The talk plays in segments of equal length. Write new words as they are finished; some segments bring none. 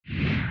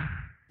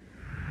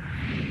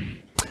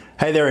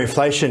Hey there,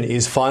 inflation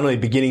is finally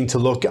beginning to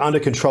look under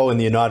control in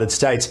the United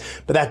States,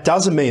 but that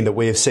doesn't mean that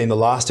we have seen the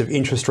last of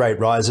interest rate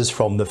rises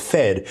from the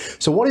Fed.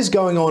 So what is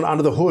going on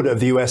under the hood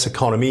of the US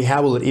economy?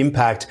 How will it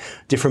impact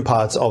different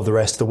parts of the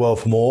rest of the world?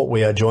 For more,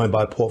 we are joined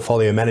by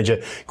portfolio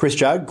manager Chris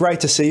Judd. Great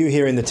to see you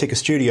here in the Ticker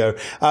studio.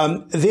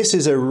 This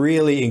is a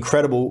really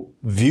incredible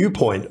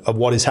viewpoint of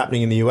what is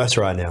happening in the US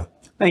right now.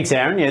 Thanks,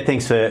 Aaron. Yeah,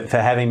 thanks for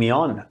having me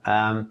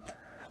on.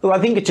 Look, I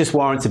think it just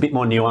warrants a bit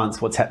more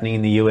nuance what's happening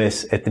in the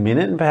US at the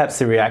minute, and perhaps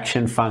the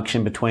reaction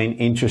function between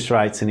interest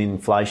rates and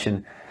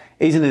inflation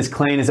isn't as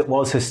clean as it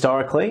was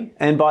historically.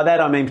 And by that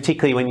I mean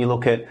particularly when you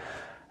look at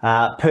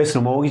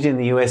personal mortgage in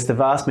the US, the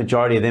vast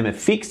majority of them are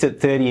fixed at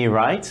 30-year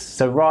rates,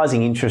 so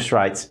rising interest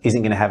rates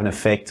isn't going to have an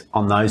effect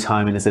on those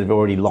homeowners that have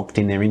already locked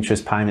in their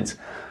interest payments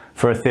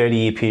for a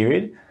 30-year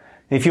period.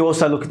 If you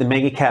also look at the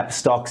mega cap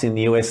stocks in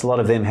the US, a lot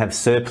of them have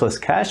surplus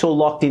cash or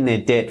locked in their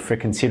debt for a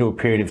considerable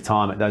period of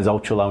time at those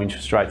ultra low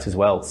interest rates as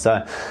well. So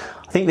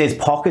I think there's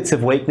pockets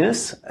of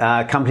weakness,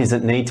 companies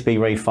that need to be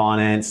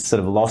refinanced, sort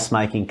of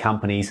loss-making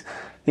companies,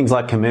 things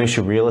like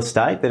commercial real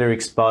estate that are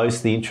exposed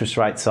to the interest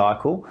rate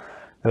cycle,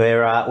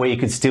 where you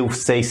could still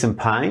see some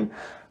pain.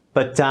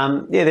 But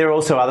there are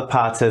also other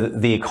parts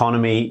of the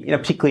economy,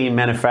 particularly in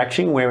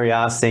manufacturing, where we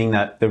are seeing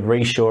that the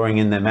reshoring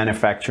and the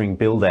manufacturing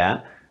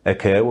build-out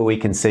occur, where we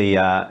can see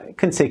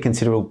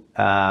considerable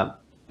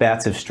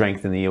bouts of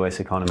strength in the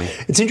US economy.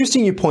 It's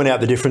interesting you point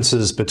out the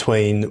differences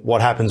between what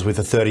happens with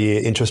the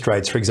 30-year interest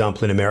rates, for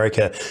example, in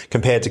America,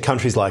 compared to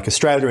countries like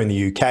Australia and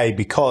the UK,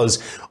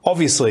 because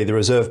obviously the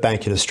Reserve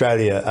Bank in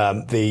Australia,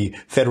 the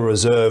Federal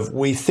Reserve,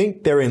 we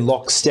think they're in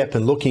lockstep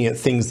and looking at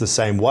things the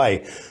same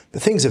way.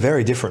 But things are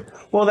very different.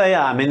 Well, they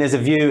are. I mean, there's a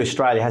view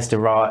Australia has to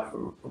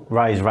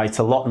raise rates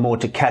a lot more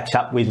to catch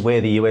up with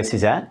where the US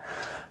is at.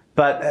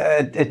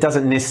 But it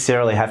doesn't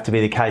necessarily have to be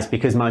the case,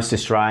 because most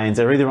Australians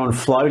are either on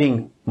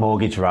floating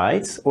mortgage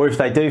rates, or if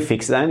they do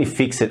fix it, they only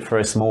fix it for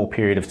a small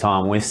period of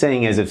time. We're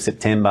seeing as of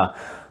September,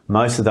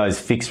 most of those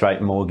fixed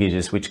rate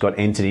mortgages which got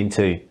entered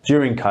into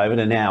during COVID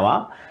are now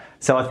up.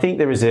 So I think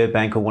the Reserve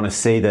Bank will want to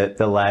see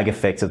the lag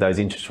effects of those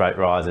interest rate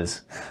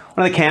rises.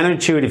 One of the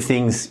counterintuitive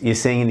things you're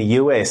seeing in the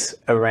US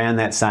around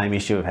that same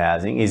issue of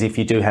housing is if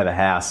you do have a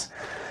house,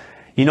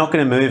 you're not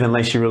going to move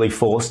unless you're really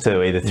forced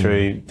to, either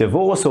through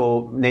divorce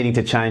or needing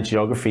to change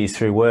geographies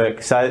through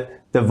work. So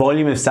the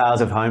volume of sales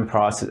of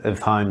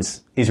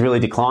homes is really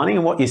declining,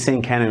 and what you're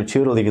seeing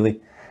counterintuitively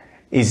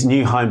is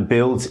new home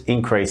builds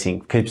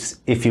increasing,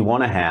 because if you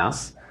want a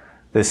house,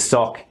 the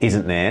stock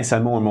isn't there,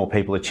 so more and more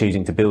people are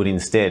choosing to build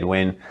instead,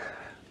 when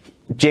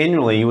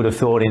generally you would have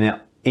thought in an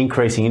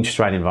increasing interest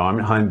rate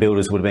environment, home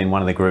builders would have been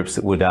one of the groups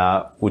that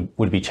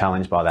would be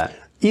challenged by that.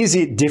 Is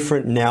it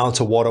different now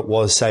to what it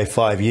was, say,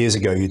 5 years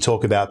ago? You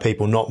talk about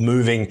people not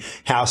moving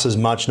houses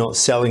much, not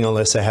selling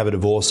unless they have a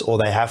divorce or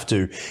they have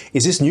to.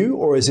 Is this new,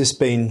 or has this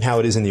been how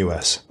it is in the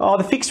US? Oh,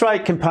 the fixed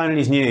rate component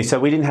is new.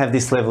 So we didn't have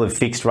this level of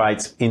fixed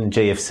rates in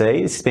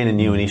GFC. It's been a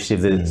new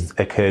initiative that's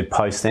occurred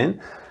post then.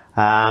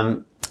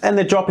 And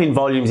the drop in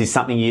volumes is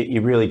something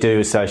you really do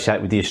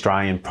associate with the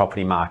Australian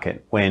property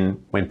market. When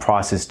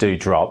prices do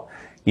drop,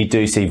 you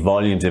do see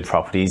volumes of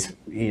properties,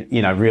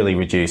 really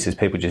reduce as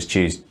people just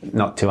choose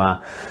not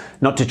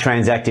to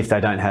transact if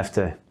they don't have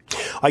to.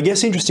 I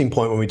guess interesting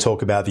point when we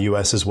talk about the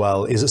US as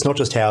well is it's not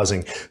just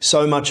housing.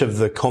 So much of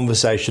the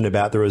conversation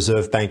about the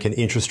Reserve Bank and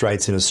interest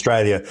rates in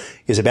Australia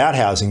is about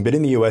housing, but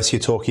in the US you're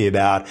talking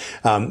about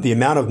the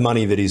amount of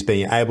money that is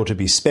being able to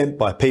be spent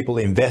by people,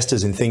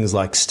 investors in things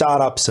like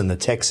startups and the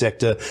tech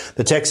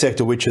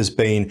sector which has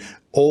been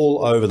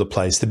all over the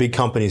place. The big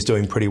companies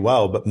doing pretty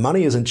well, but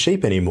money isn't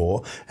cheap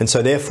anymore. And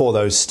so therefore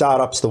those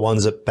startups, the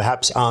ones that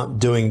perhaps aren't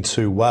doing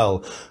too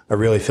well, are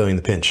really feeling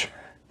the pinch.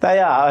 They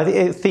are.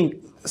 I think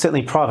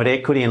certainly private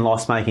equity and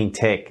loss-making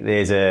tech,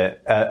 there's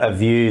a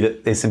view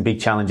that there's some big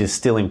challenges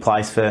still in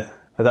place for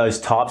those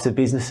types of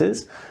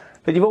businesses.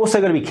 But you've also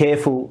got to be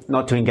careful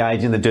not to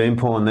engage in the doom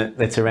porn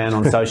that's around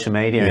on social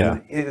media.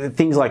 Yeah. And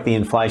things like the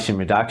Inflation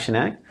Reduction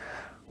Act,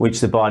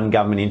 which the Biden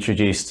government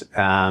introduced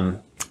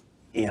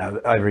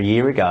over a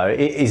year ago,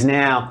 is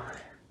now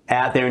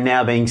out there and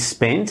now being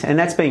spent, and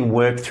that's being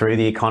worked through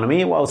the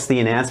economy. Whilst the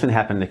announcement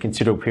happened a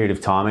considerable period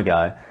of time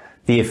ago,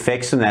 the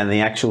effects from that and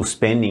the actual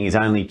spending is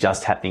only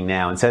just happening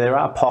now. And so there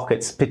are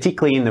pockets,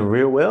 particularly in the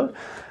real world,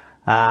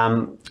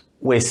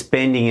 where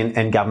spending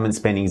and government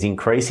spending is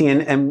increasing,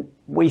 and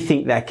we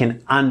think that can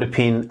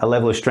underpin a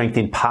level of strength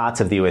in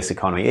parts of the US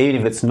economy, even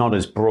if it's not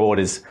as broad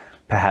as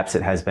perhaps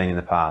it has been in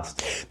the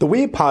past. The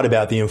weird part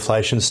about the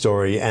inflation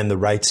story and the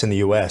rates in the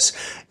US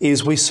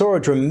is we saw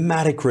a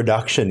dramatic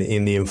reduction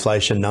in the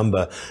inflation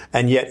number,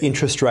 and yet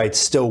interest rates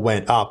still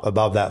went up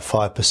above that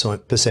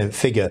 5%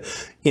 figure.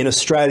 In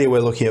Australia,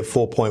 we're looking at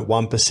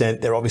 4.1%.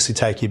 They're obviously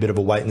taking a bit of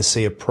a wait and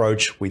see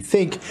approach, we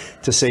think,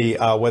 to see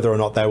whether or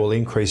not they will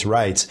increase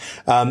rates.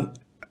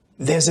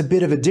 There's a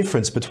bit of a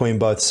difference between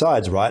both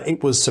sides, right?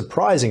 It was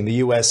surprising the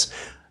US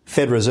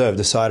Fed Reserve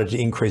decided to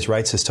increase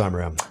rates this time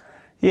around.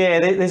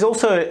 Yeah, there's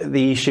also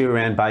the issue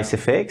around base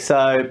effects.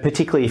 So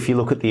particularly if you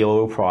look at the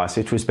oil price,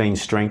 which has been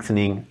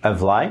strengthening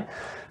of late,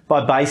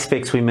 By base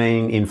specs, we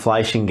mean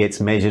inflation gets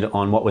measured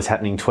on what was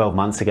happening 12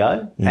 months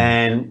ago.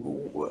 And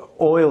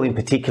oil in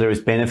particular has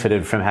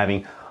benefited from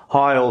having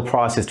high oil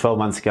prices 12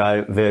 months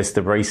ago versus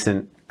the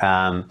recent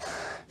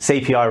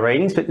CPI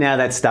readings, but now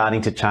that's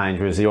starting to change,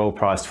 whereas the oil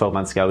price 12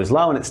 months ago was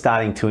low and it's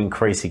starting to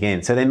increase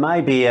again. So there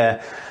may be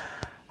a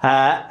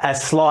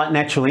slight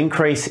natural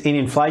increase in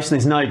inflation.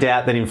 There's no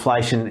doubt that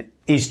inflation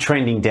is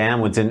trending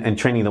downwards and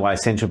trending the way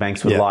central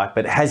banks would like,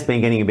 but has been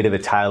getting a bit of a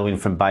tailwind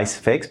from base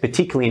effects,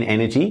 particularly in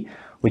energy,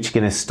 which are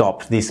going to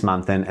stop this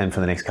month and for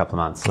the next couple of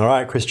months. All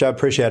right, Chris Judd,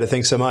 appreciate it.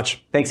 Thanks so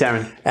much. Thanks,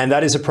 Aaron. And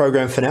that is a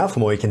program for now.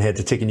 For more, you can head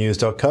to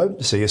tickernews.co.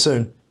 See you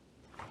soon.